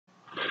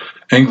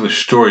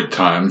English Story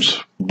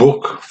Times,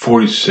 Book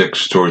 46,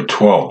 Story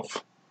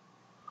 12.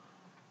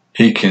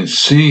 He can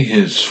see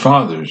his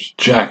father's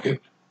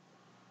jacket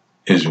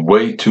is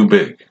way too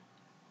big.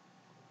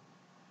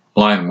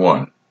 Line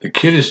 1. The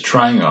kid is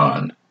trying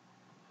on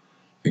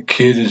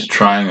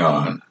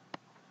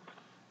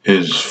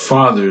his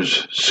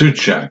father's suit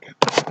jacket.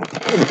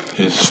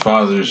 His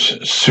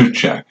father's suit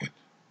jacket.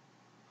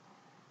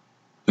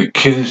 The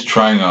kid is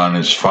trying on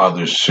his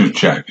father's suit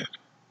jacket.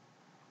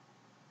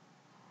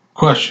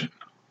 Question.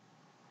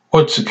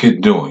 What's the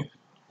kid doing?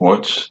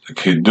 What's the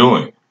kid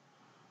doing?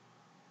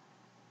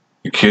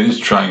 The kid is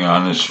trying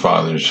on his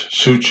father's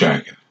suit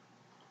jacket.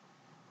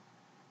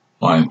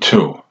 Line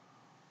 2.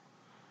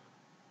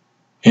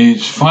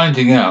 He's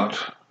finding out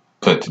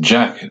that the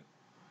jacket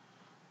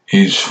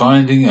is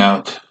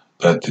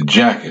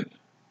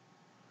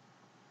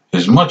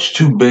much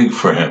too big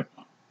for him.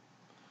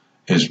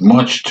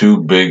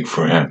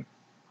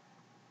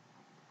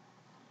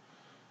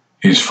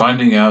 He's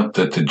finding out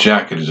that the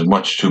jacket is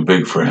much too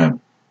big for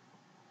him.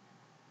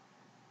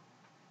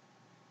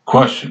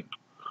 Question.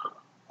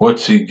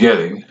 What's he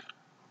getting?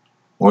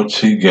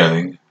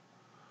 The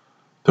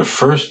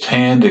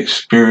first-hand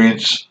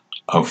experience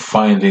of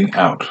finding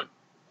out.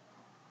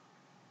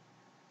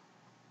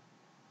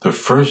 The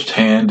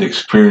first-hand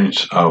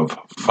experience of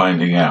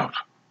finding out.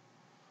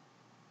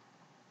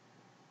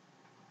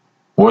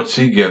 What's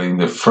he getting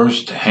the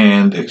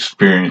first-hand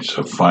experience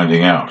of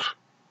finding out?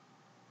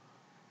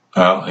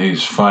 Well,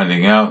 he's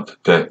finding out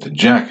that the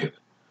jacket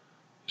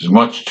is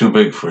much too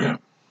big for him.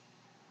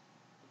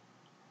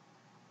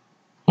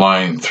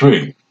 Line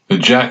 3. The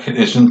jacket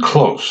isn't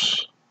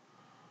close.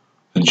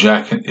 The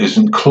jacket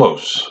isn't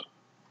close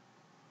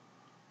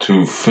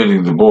to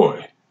fitting the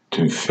boy.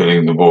 The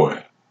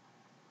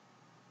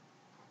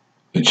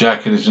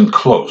jacket isn't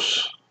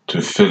close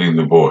to fitting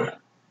the boy.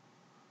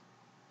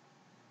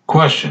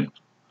 Question.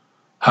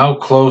 How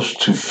close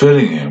to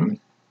fitting him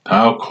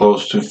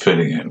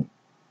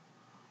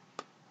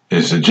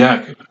is the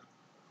jacket?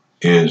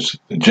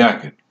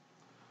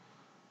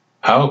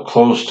 How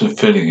close to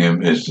fitting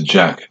him is the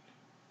jacket?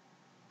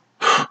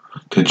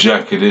 The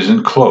jacket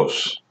isn't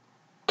close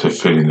to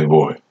fitting the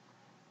boy.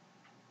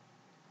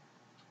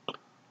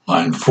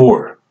 Line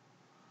 4.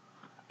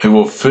 It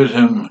will fit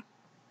him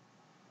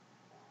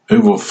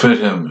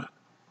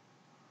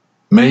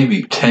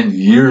maybe 10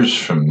 years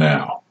from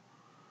now.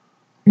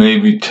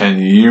 It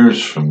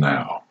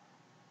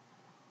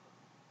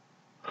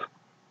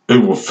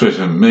will fit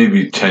him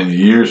maybe 10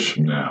 years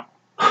from now.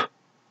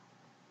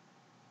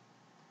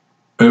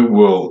 It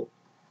will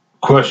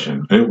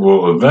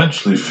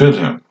eventually fit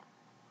him.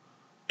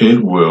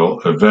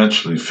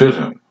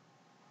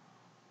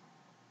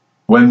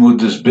 When would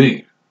this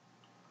be?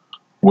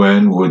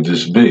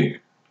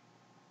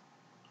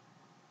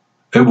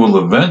 It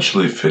will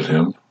eventually fit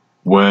him.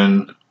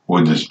 When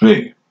would this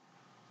be?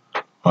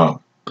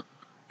 Well,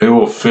 it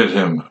will fit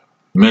him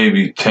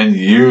maybe 10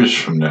 years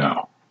from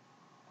now.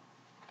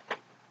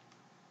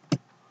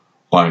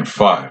 Line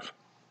 5.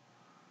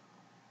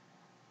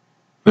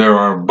 There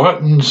are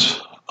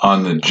buttons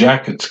on the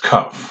jacket's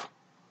cuff.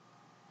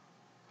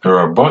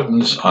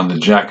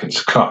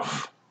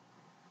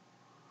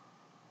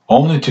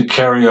 Only to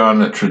carry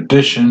on a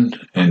tradition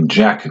in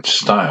jacket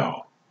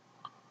style.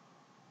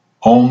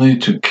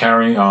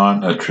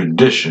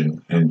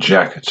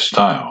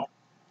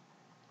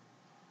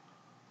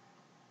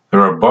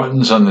 There are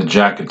buttons on the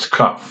jacket's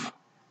cuff,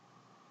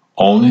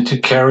 only to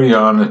carry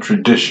on a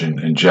tradition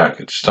in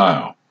jacket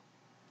style.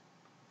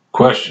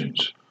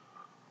 Questions.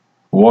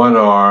 What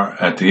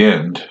are at the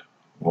end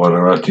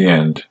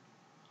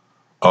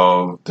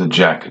of the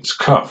jacket's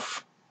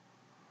cuff?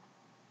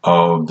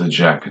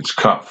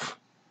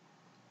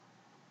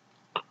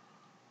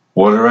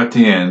 What are at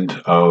the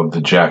end of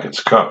the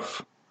jacket's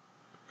cuff?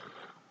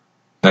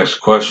 Next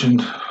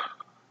question.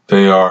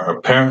 They are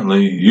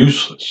apparently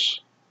useless.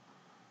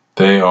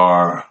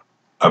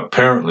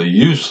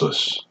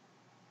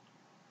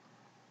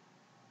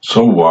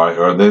 So why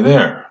are they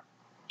there?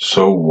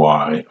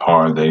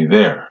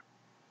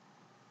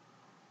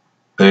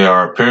 They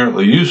are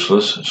apparently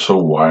useless, so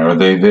why are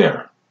they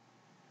there?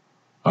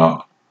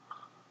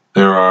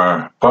 There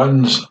are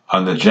buttons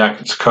on the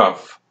jacket's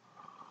cuff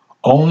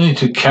only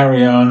to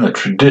carry on a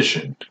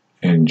tradition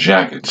in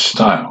jacket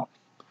style.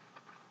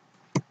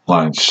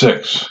 Line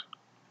 6.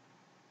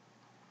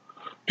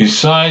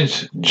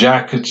 Besides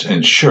jackets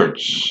and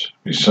shirts,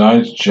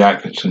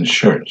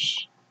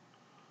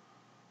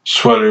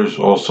 sweaters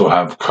also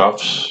have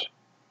cuffs,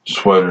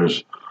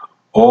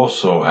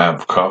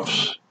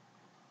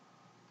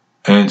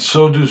 and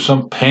so do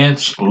some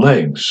pants'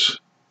 legs.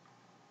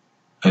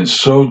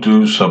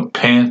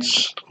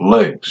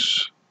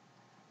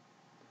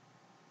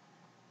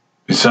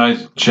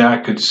 Besides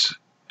jackets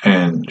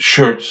and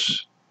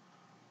shirts,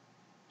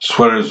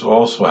 sweaters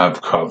also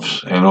have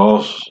cuffs,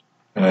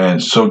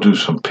 and so do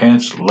some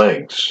pants'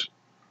 legs.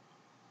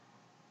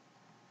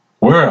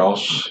 Where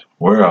else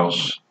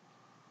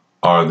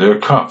are there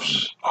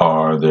cuffs?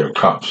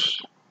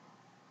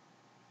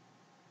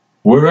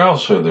 Where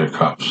else are there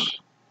cuffs?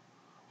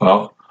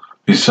 Well,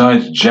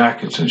 besides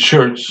jackets and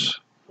shirts,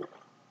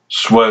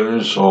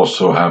 sweaters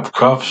also have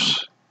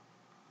cuffs,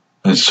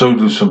 and so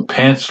do some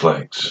pants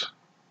legs.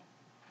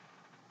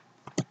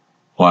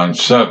 Line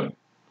 7.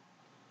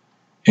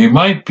 He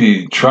might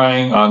be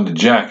trying on the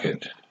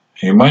jacket.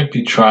 He might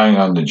be trying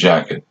on the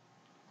jacket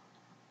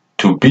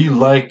to be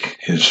like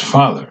his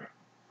father.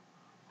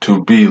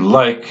 To be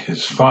like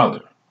his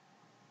father.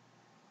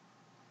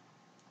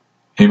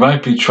 He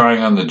might be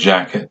trying on the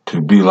jacket to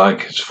be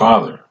like his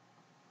father.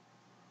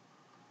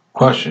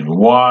 Question: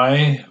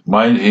 why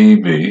might he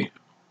be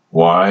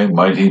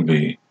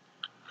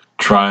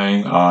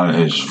trying on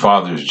his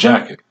father's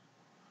jacket?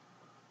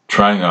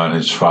 Trying on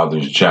his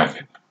father's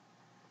jacket.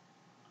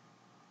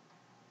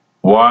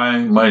 Why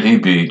might he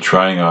be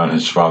trying on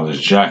his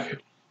father's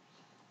jacket?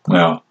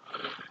 Now,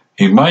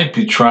 he might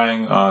be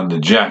trying on the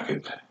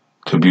jacket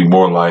to be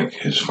more like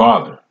his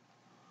father.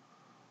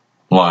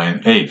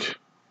 Line 8.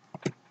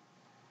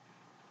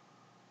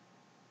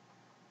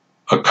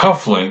 A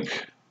cufflink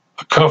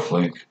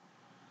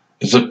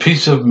is a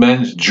piece of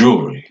men's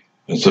jewelry.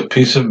 It's a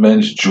piece of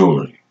men's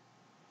jewelry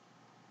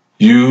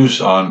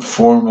used on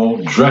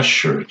formal dress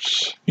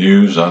shirts.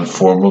 Used on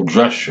formal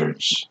dress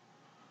shirts.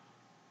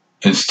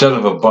 Instead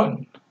of a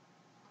button.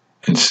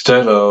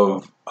 Instead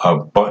of a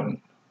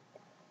button.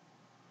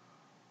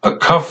 A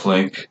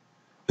cufflink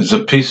is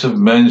a piece of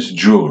men's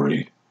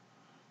jewelry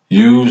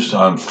used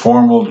on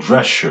formal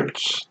dress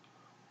shirts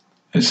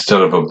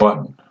instead of a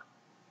button.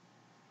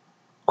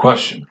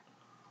 Question: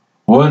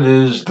 what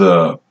is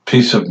the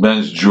piece of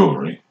men's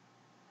jewelry?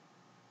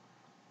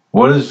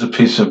 What is the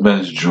piece of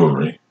men's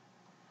jewelry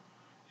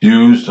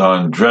used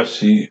on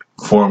dressy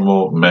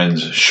formal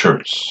men's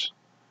shirts?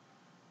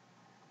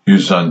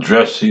 Used on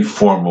dressy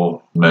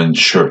formal men's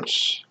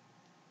shirts.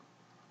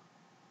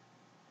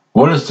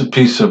 What is the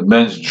piece of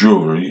men's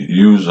jewelry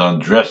used on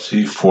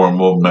dressy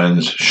formal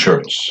men's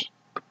shirts?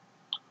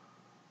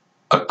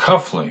 A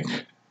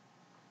cufflink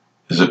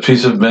is a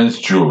piece of men's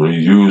jewelry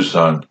used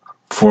on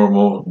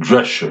formal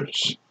dress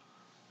shirts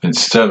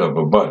instead of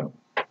a button.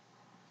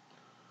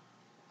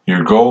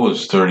 Your goal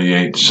is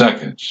 38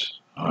 seconds.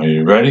 Are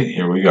you ready?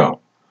 Here we go.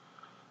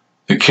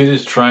 The kid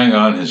is trying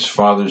on his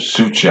father's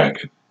suit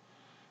jacket.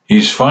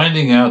 He's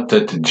finding out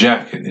that the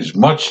jacket is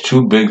much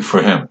too big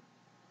for him.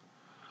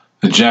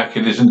 The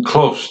jacket isn't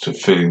close to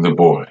fitting the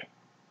boy.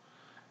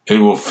 It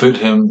will fit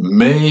him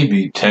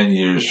maybe 10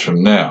 years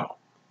from now.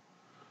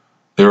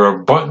 There are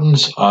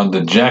buttons on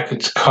the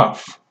jacket's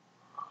cuff,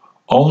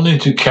 only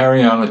to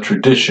carry on a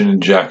tradition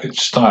in jacket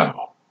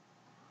style.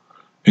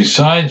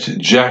 Besides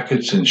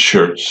jackets and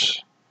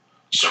shirts,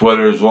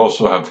 sweaters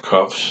also have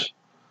cuffs,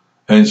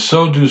 and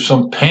so do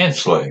some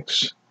pants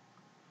legs.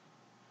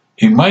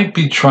 He might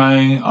be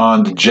trying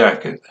on the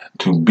jacket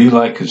to be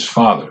like his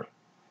father.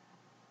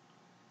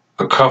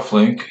 A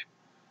cufflink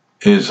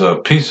is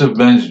a piece of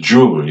men's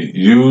jewelry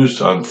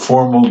used on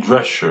formal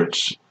dress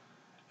shirts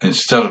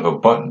instead of a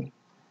button.